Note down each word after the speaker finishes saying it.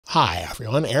Hi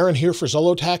everyone, Aaron here for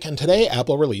Zollotech, and today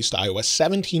Apple released iOS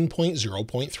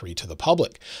 17.0.3 to the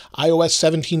public. iOS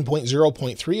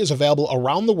 17.0.3 is available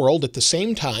around the world at the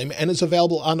same time and is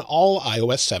available on all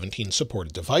iOS 17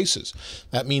 supported devices.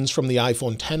 That means from the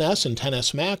iPhone XS and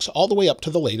XS Max all the way up to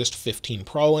the latest 15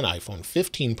 Pro and iPhone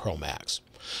 15 Pro Max.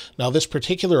 Now, this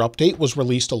particular update was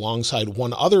released alongside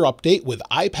one other update with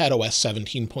iPadOS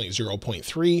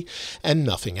 17.0.3 and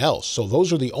nothing else. So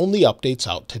those are the only updates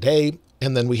out today.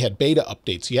 And then we had beta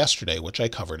updates yesterday, which I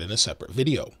covered in a separate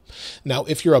video. Now,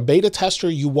 if you're a beta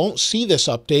tester, you won't see this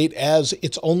update as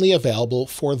it's only available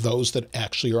for those that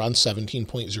actually are on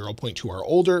 17.0.2 or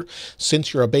older.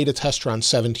 Since you're a beta tester on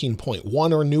 17.1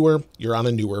 or newer, you're on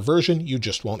a newer version, you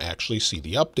just won't actually see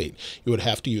the update. You would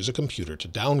have to use a computer to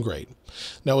downgrade.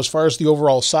 Now, as far as the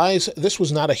overall size, this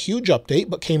was not a huge update,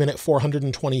 but came in at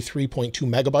 423.2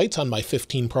 megabytes on my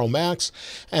 15 Pro Max.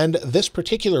 And this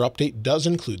particular update does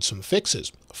include some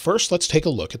fixes. First, let's take a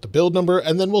look at the build number,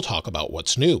 and then we'll talk about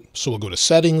what's new. So we'll go to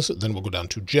Settings, then we'll go down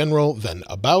to General, then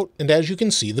About, and as you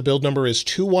can see, the build number is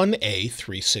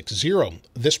 21A360.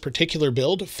 This particular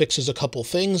build fixes a couple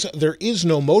things. There is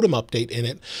no modem update in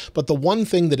it, but the one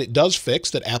thing that it does fix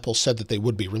that Apple said that they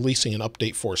would be releasing an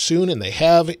update for soon, and they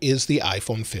have, is the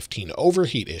iPhone 15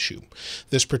 overheat issue.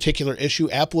 This particular issue,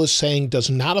 Apple is saying, does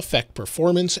not affect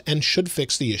performance and should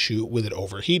fix the issue with it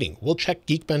overheating. We'll check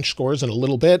Geekbench scores in a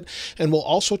little bit, and we'll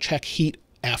also check heat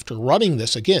after running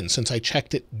this again, since I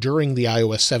checked it during the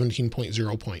iOS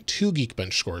 17.0.2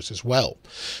 Geekbench scores as well.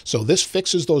 So this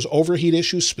fixes those overheat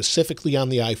issues specifically on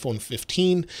the iPhone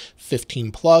 15,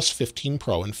 15 Plus, 15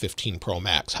 Pro, and 15 Pro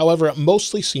Max. However, it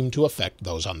mostly seemed to affect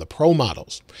those on the Pro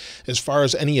models. As far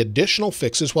as any additional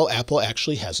fixes, well, Apple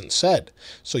actually hasn't said.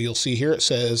 So you'll see here it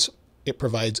says, it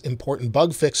provides important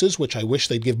bug fixes, which I wish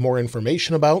they'd give more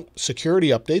information about, security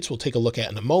updates we'll take a look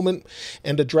at in a moment,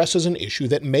 and addresses an issue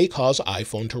that may cause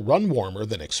iPhone to run warmer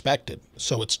than expected.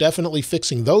 So it's definitely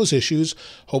fixing those issues.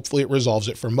 Hopefully it resolves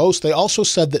it for most. They also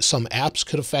said that some apps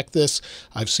could affect this.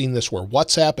 I've seen this where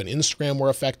WhatsApp and Instagram were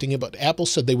affecting it, but Apple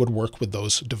said they would work with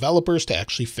those developers to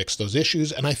actually fix those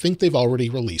issues, and I think they've already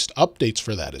released updates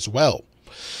for that as well.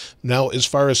 Now, as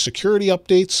far as security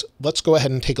updates, let's go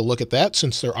ahead and take a look at that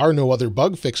since there are no other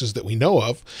bug fixes that we know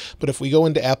of. But if we go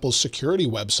into Apple's security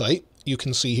website, you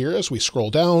can see here as we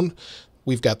scroll down,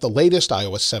 we've got the latest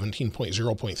iOS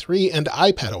 17.0.3 and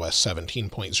iPadOS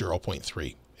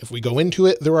 17.0.3. If we go into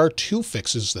it, there are two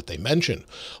fixes that they mention.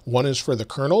 One is for the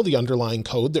kernel, the underlying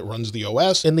code that runs the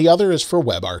OS, and the other is for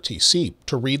WebRTC.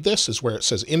 To read this is where it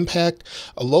says impact.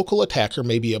 A local attacker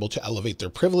may be able to elevate their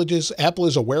privileges. Apple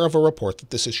is aware of a report that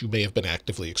this issue may have been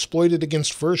actively exploited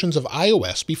against versions of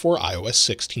iOS before iOS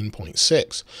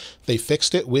 16.6. They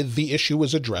fixed it with the issue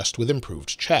was addressed with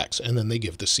improved checks, and then they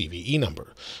give the CVE number.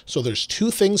 So there's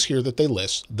two things here that they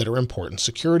list that are important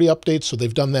security updates, so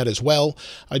they've done that as well.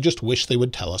 I just wish they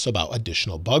would tell us about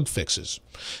additional bug fixes.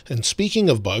 And speaking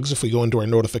of bugs, if we go into our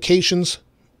notifications,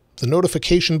 the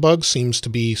notification bug seems to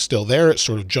be still there. It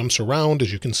sort of jumps around,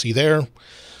 as you can see there.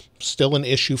 Still an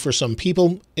issue for some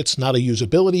people. It's not a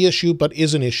usability issue, but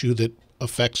is an issue that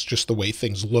affects just the way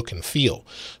things look and feel.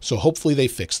 So hopefully they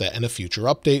fix that in a future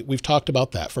update. We've talked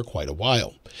about that for quite a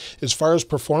while. As far as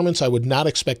performance, I would not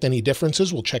expect any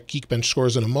differences. We'll check Geekbench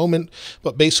scores in a moment,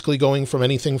 but basically going from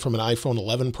anything from an iPhone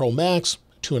 11 Pro Max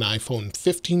to an iPhone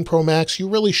 15 Pro Max, you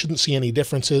really shouldn't see any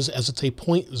differences as it's a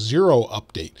 0.0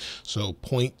 update. So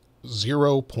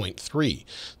 0.3.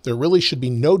 There really should be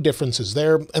no differences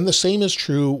there, and the same is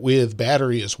true with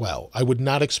battery as well. I would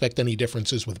not expect any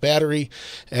differences with battery,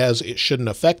 as it shouldn't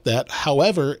affect that.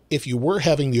 However, if you were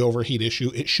having the overheat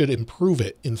issue, it should improve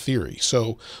it in theory.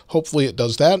 So hopefully it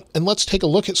does that. And let's take a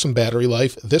look at some battery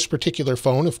life. This particular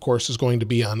phone, of course, is going to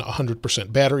be on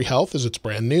 100% battery health as it's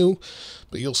brand new,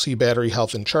 but you'll see battery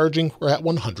health and charging, we're at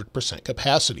 100%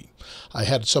 capacity. I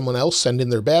had someone else send in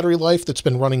their battery life that's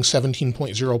been running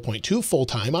 17.0.2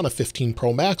 full-time on a 15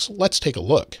 Pro Max. Let's take a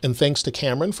look. And thanks to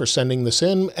Cameron for sending this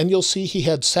in, and you'll see he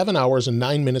had 7 hours and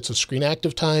 9 minutes of screen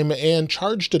active time and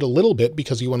charged it a little bit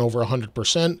because he went over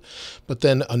 100%. But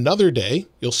then another day,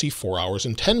 you'll see 4 hours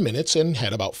and 10 minutes and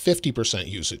had about 50%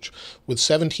 usage. With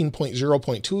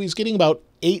 17.0.2, he's getting about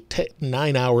 8 to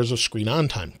 9 hours of screen on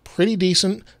time. Pretty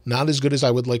decent, not as good as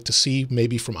I would like to see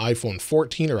maybe from iPhone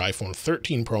 14 or iPhone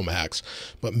 13 Pro Max,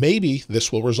 but maybe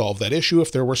this will resolve that issue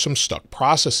if there were some stuck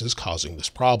processes causing this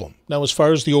problem. Now, as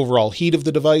far as the overall heat of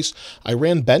the device, I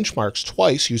ran benchmarks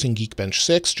twice using Geekbench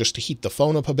 6 just to heat the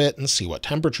phone up a bit and see what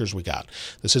temperatures we got.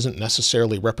 This isn't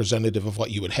necessarily representative of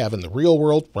what you would have in the real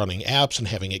world, running apps and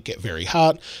having it get very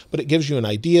hot, but it gives you an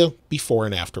idea before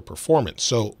and after performance.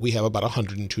 So we have about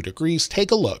 102 degrees. Take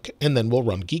take a look, and then we'll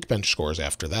run Geekbench scores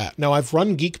after that. Now, I've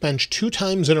run Geekbench 2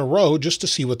 times in a row just to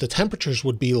see what the temperatures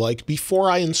would be like before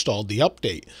I installed the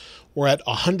update. We're at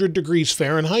 100 degrees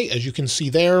Fahrenheit, as you can see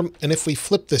there, and if we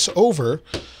flip this over,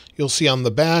 you'll see on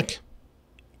the back,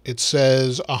 it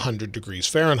says 100 degrees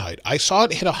Fahrenheit. I saw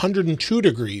it hit 102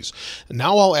 degrees.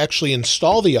 Now I'll actually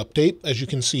install the update. As you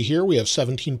can see here, we have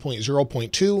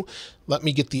 17.0.2. Let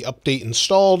me get the update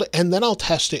installed, and then I'll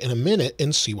test it in a minute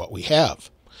and see what we have.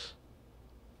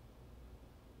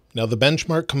 Now the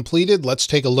benchmark completed. Let's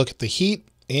take a look at the heat.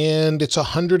 And it's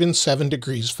 107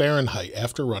 degrees Fahrenheit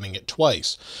after running it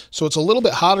twice. So it's a little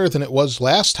bit hotter than it was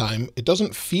last time. It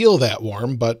doesn't feel that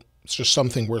warm, but it's just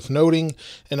something worth noting,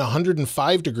 and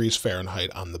 105 degrees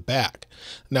Fahrenheit on the back.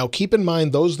 Now, keep in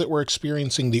mind, those that were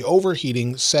experiencing the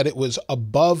overheating said it was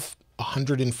above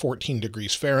 114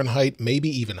 degrees Fahrenheit, maybe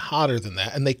even hotter than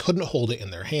that, and they couldn't hold it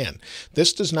in their hand.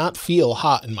 This does not feel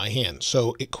hot in my hand,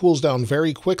 so it cools down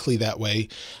very quickly that way.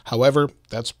 However,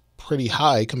 that's pretty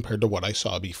high compared to what I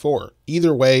saw before.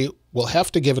 Either way, we'll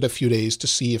have to give it a few days to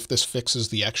see if this fixes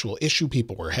the actual issue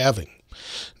people were having.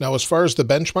 Now, as far as the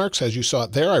benchmarks, as you saw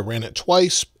it there, I ran it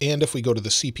twice, and if we go to the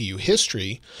CPU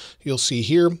history, you'll see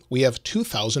here we have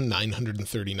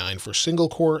 2,939 for single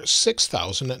core,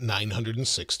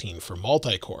 6,916 for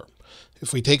multi-core.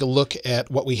 If we take a look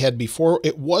at what we had before,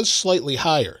 it was slightly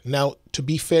higher. Now, to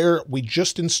be fair, we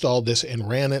just installed this and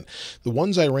ran it. The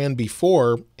ones I ran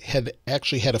before had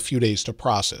actually had a few days to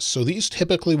process. So these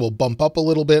typically will bump up a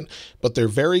little bit, but they're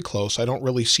very close. I don't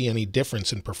really see any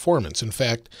difference in performance. In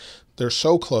fact, they're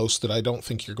so close that I don't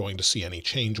think you're going to see any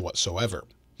change whatsoever.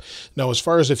 Now, as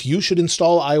far as if you should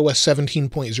install iOS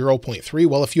 17.0.3,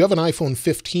 well, if you have an iPhone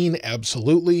 15,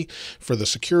 absolutely. For the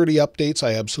security updates,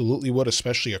 I absolutely would,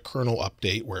 especially a kernel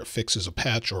update where it fixes a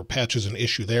patch or patches an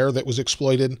issue there that was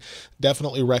exploited.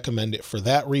 Definitely recommend it for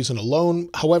that reason alone.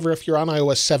 However, if you're on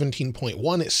iOS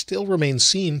 17.1, it still remains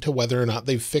seen to whether or not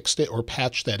they've fixed it or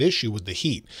patched that issue with the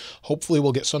heat. Hopefully,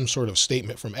 we'll get some sort of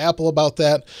statement from Apple about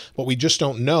that, but we just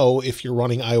don't know if you're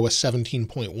running iOS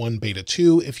 17.1 Beta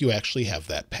 2 if you actually have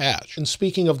that patch. And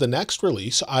speaking of the next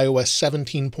release, iOS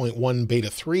 17.1 Beta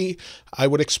 3, I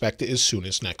would expect it as soon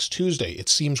as next Tuesday. It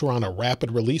seems we're on a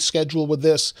rapid release schedule with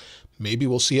this. Maybe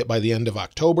we'll see it by the end of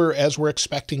October, as we're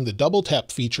expecting the double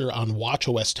tap feature on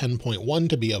watchOS 10.1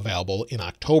 to be available in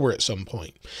October at some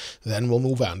point. Then we'll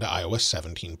move on to iOS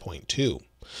 17.2.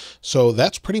 So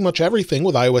that's pretty much everything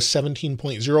with iOS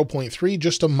 17.0.3,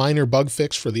 just a minor bug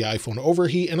fix for the iPhone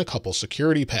overheat and a couple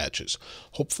security patches.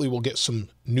 Hopefully we'll get some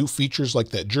new features like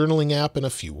that journaling app in a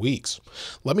few weeks.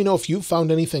 Let me know if you've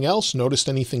found anything else, noticed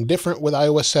anything different with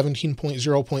iOS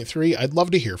 17.0.3. I'd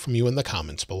love to hear from you in the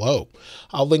comments below.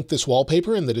 I'll link this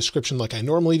wallpaper in the description like I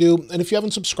normally do, and if you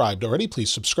haven't subscribed already,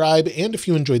 please subscribe, and if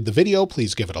you enjoyed the video,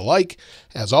 please give it a like.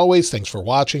 As always, thanks for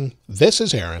watching. This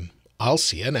is Aaron. I'll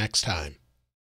see you next time.